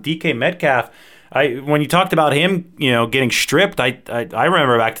 on DK Metcalf. When you talked about him, getting stripped, I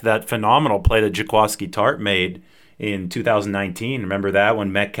remember back to that phenomenal play that Jaquiski Tart made in 2019. Remember that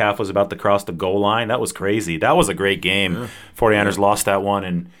when Metcalf was about to cross the goal line? That was crazy. That was a great game. Yeah. 49ers lost that one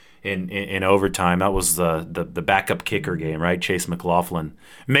in overtime. That was the backup kicker game, right? Chase McLaughlin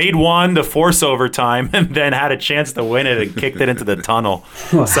made one to force overtime and then had a chance to win it and kicked it into the tunnel.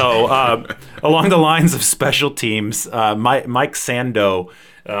 So along the lines of special teams, Mike Sando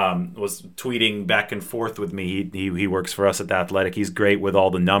was tweeting back and forth with me. He works for us at The Athletic. He's great with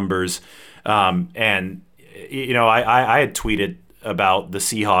all the numbers. And I had tweeted about the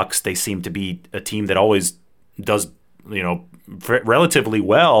Seahawks. They seem to be a team that always does, relatively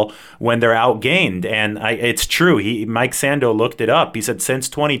well when they're outgained, and it's true. Mike Sando looked it up. He said since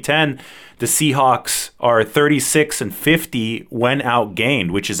 2010, the Seahawks are 36-50 when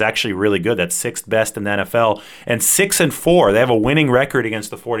outgained, which is actually really good. That's sixth best in the NFL, and 6-4. They have a winning record against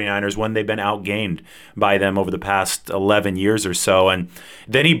the 49ers when they've been outgained by them over the past 11 years or so. And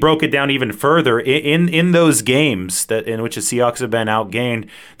then he broke it down even further. In those games in which the Seahawks have been outgained,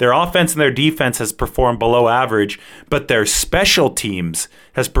 their offense and their defense has performed below average, but their special teams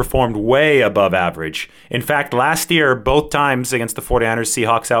has performed way above average. In fact, last year, both times against the 49ers,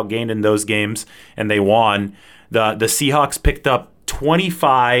 Seahawks outgained in those games, and they won. The Seahawks picked up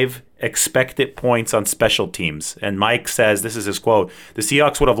 25 expected points on special teams. And Mike says, this is his quote, the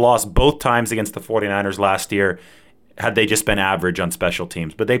Seahawks would have lost both times against the 49ers last year had they just been average on special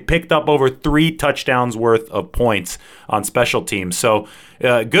teams. But they picked up over 3 touchdowns worth of points on special teams. So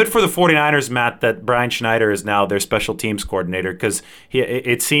good for the 49ers, Matt, that Brian Schneider is now their special teams coordinator, because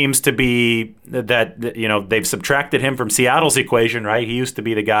it seems to be that they've subtracted him from Seattle's equation, right? He used to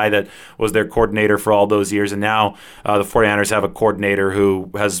be the guy that was their coordinator for all those years, and now the 49ers have a coordinator who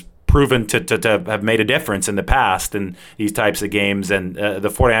has proven to have made a difference in the past in these types of games. And the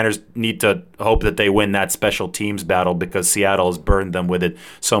 49ers need to hope that they win that special teams battle because Seattle has burned them with it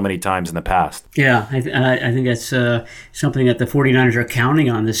so many times in the past. Yeah, I think that's something that the 49ers are counting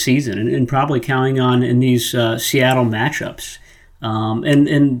on this season and probably counting on in these Seattle matchups.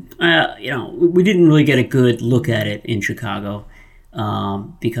 We didn't really get a good look at it in Chicago.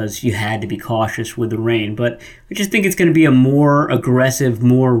 Because you had to be cautious with the rain. But I just think it's going to be a more aggressive,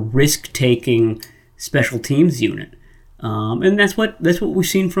 more risk-taking special teams unit. And that's what we've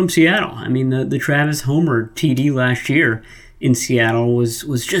seen from Seattle. I mean, the Travis Homer TD last year in Seattle was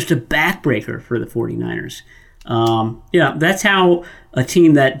just a backbreaker for the 49ers. That's how a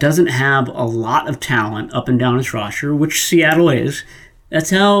team that doesn't have a lot of talent up and down its roster, which Seattle is, that's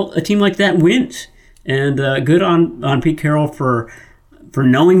how a team like that wins. And good on Pete Carroll for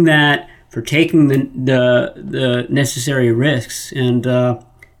knowing that, for taking the necessary risks. And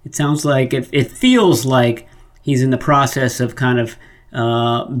it sounds like it feels like he's in the process of kind of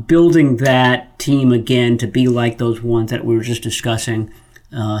building that team again to be like those ones that we were just discussing.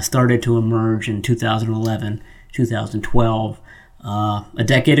 Started to emerge in 2011, 2012. A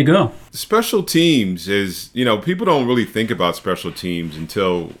decade ago. Special teams is, people don't really think about special teams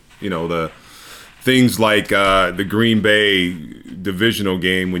until, the things like the Green Bay divisional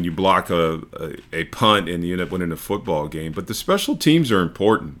game when you block a punt and you end up winning a football game. But the special teams are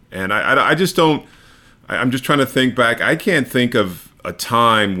important. And I just don't – I'm just trying to think back. I can't think of a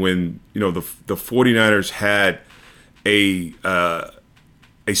time when, the 49ers had a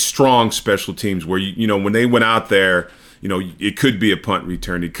strong special teams where, when they went out there, it could be a punt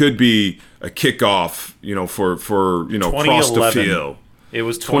return. It could be a kickoff, for across the field. It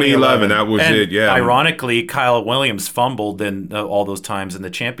was 2011. That was it, yeah. Ironically, Kyle Williams fumbled in all those times in the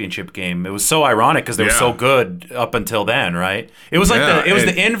championship game. It was so ironic because they were so good up until then, right? It was like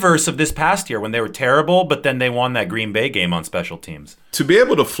the inverse of this past year when they were terrible, but then they won that Green Bay game on special teams. To be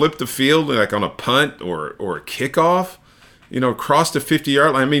able to flip the field like on a punt or a kickoff, across the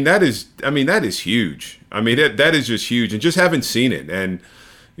 50-yard line, that is huge. That is just huge, and just haven't seen it. And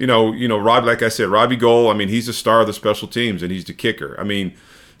Rob, like I said, Robbie Gould, he's the star of the special teams, and he's the kicker.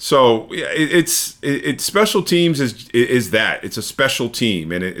 So it's special teams is that. It's a special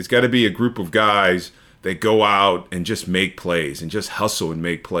team, and it's got to be a group of guys that go out and just make plays and just hustle and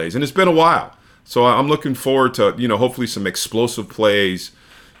make plays. And it's been a while. So I'm looking forward to, hopefully some explosive plays,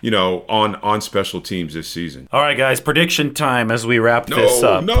 on special teams this season. All right, guys, prediction time as we wrap this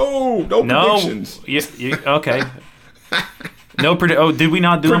up. No predictions. Okay. Did we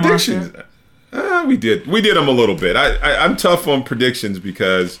not do predictions? We did them a little bit. I'm tough on predictions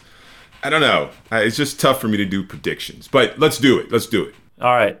because I don't know. It's just tough for me to do predictions. But let's do it.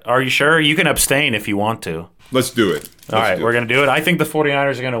 All right. Are you sure? You can abstain if you want to. Let's do it. All right, we're going to do it. I think the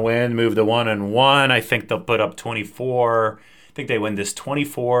 49ers are going to win, move to 1-1. I think they'll put up 24. I think they win this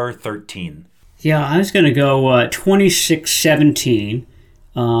 24-13. Yeah, I was going to go 26-17.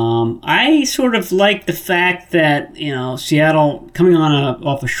 I sort of like the fact that, Seattle coming on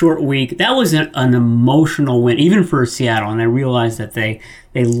off a short week, that was an emotional win, even for Seattle, and I realize that they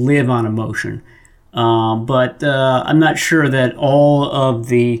live on emotion. But I'm not sure that all of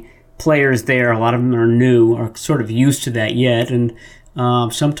the players there, a lot of them are new, are sort of used to that yet, and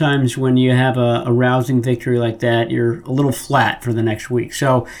sometimes when you have a rousing victory like that, you're a little flat for the next week.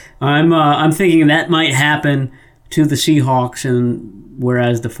 So I'm thinking that might happen to the Seahawks, and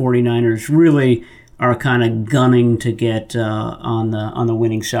whereas the 49ers really are kind of gunning to get on the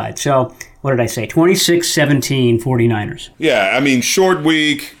winning side. So what did I say? 26-17 49ers. Yeah, short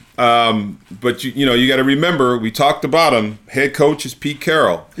week, but you got to remember, we talked about him. Head coach is Pete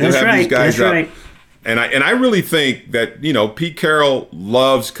Carroll. That's right. These guys up. Right. And I really think that, Pete Carroll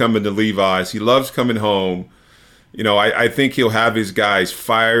loves coming to Levi's. He loves coming home. I think he'll have his guys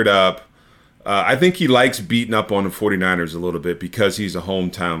fired up. I think he likes beating up on the 49ers a little bit because he's a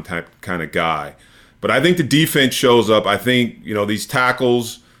hometown type kind of guy. But I think the defense shows up. I think, these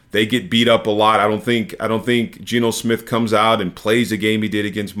tackles, they get beat up a lot. I don't think Geno Smith comes out and plays the game he did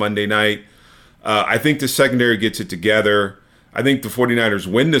against Monday night. I think the secondary gets it together. I think the 49ers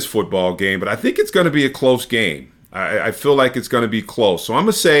win this football game, but I think it's going to be a close game. I feel like it's going to be close. So I'm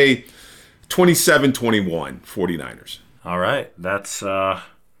going to say 27-21 49ers. All right.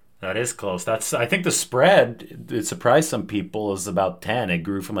 That is close. I think the spread, it surprised some people, is about 10. It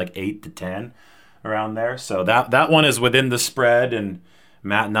grew from like 8 to 10 around there. So that one is within the spread, and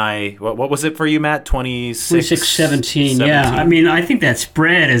Matt and I, what was it for you, Matt? 26-17. Yeah, I think that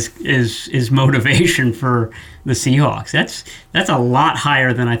spread is motivation for the Seahawks. That's a lot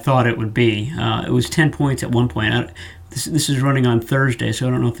higher than I thought it would be. It was 10 points at one point. This is running on Thursday, so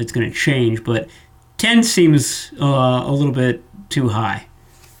I don't know if it's going to change, but 10 seems a little bit too high.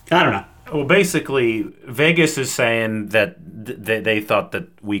 I don't know. Well, basically, Vegas is saying that they thought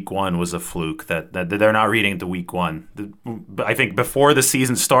that Week 1 was a fluke, that they're not reading into Week 1. I think before the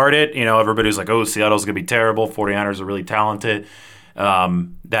season started, everybody was like, oh, Seattle's going to be terrible. 49ers are really talented.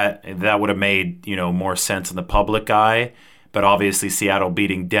 That would have made, more sense in the public eye. But obviously, Seattle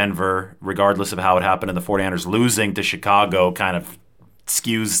beating Denver, regardless of how it happened, and the 49ers losing to Chicago kind of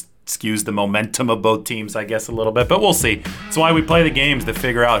skews the momentum of both teams, I guess, a little bit. But we'll see. That's why we play the games, to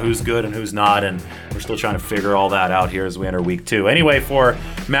figure out who's good and who's not. And we're still trying to figure all that out here as we enter Week 2. Anyway, for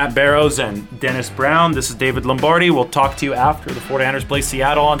Matt Barrows and Dennis Brown, this is David Lombardi. We'll talk to you after the 49ers play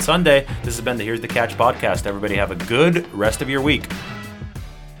Seattle on Sunday. This has been the Here's the Catch podcast. Everybody have a good rest of your week.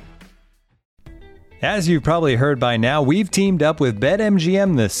 As you've probably heard by now, we've teamed up with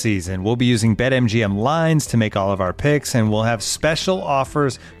BetMGM this season. We'll be using BetMGM lines to make all of our picks, and we'll have special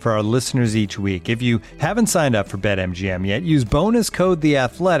offers for our listeners each week. If you haven't signed up for BetMGM yet, use bonus code The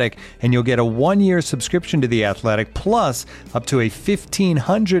Athletic, and you'll get a 1-year subscription to The Athletic, plus up to a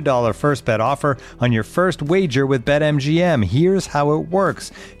 $1,500 first bet offer on your first wager with BetMGM. Here's how it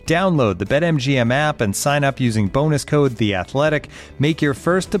works. Download the BetMGM app and sign up using bonus code The Athletic. Make your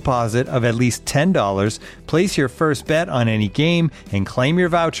first deposit of at least $10. Place your first bet on any game and claim your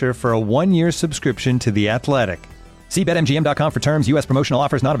voucher for a 1-year subscription to The Athletic. See BetMGM.com for terms. U.S. promotional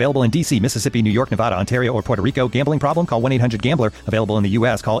offers not available in D.C., Mississippi, New York, Nevada, Ontario, or Puerto Rico. Gambling problem? Call 1-800-GAMBLER. Available in the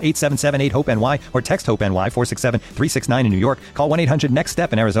U.S. Call 877-8-HOPE-NY or text HOPE-NY 467-369 in New York. Call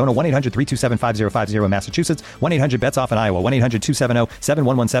 1-800-NEXT-STEP in Arizona. 1-800-327-5050 in Massachusetts. 1-800-BETS-OFF in Iowa.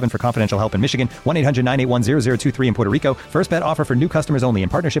 1-800-270-7117 for confidential help in Michigan. 1-800-981-0023 in Puerto Rico. First bet offer for new customers only in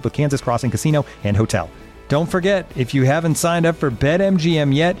partnership with Kansas Crossing Casino and Hotel. Don't forget, if you haven't signed up for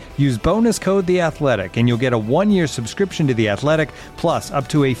BetMGM yet, use bonus code The Athletic, and you'll get a 1-year subscription to The Athletic, plus up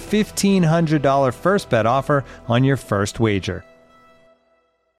to a $1,500 first bet offer on your first wager.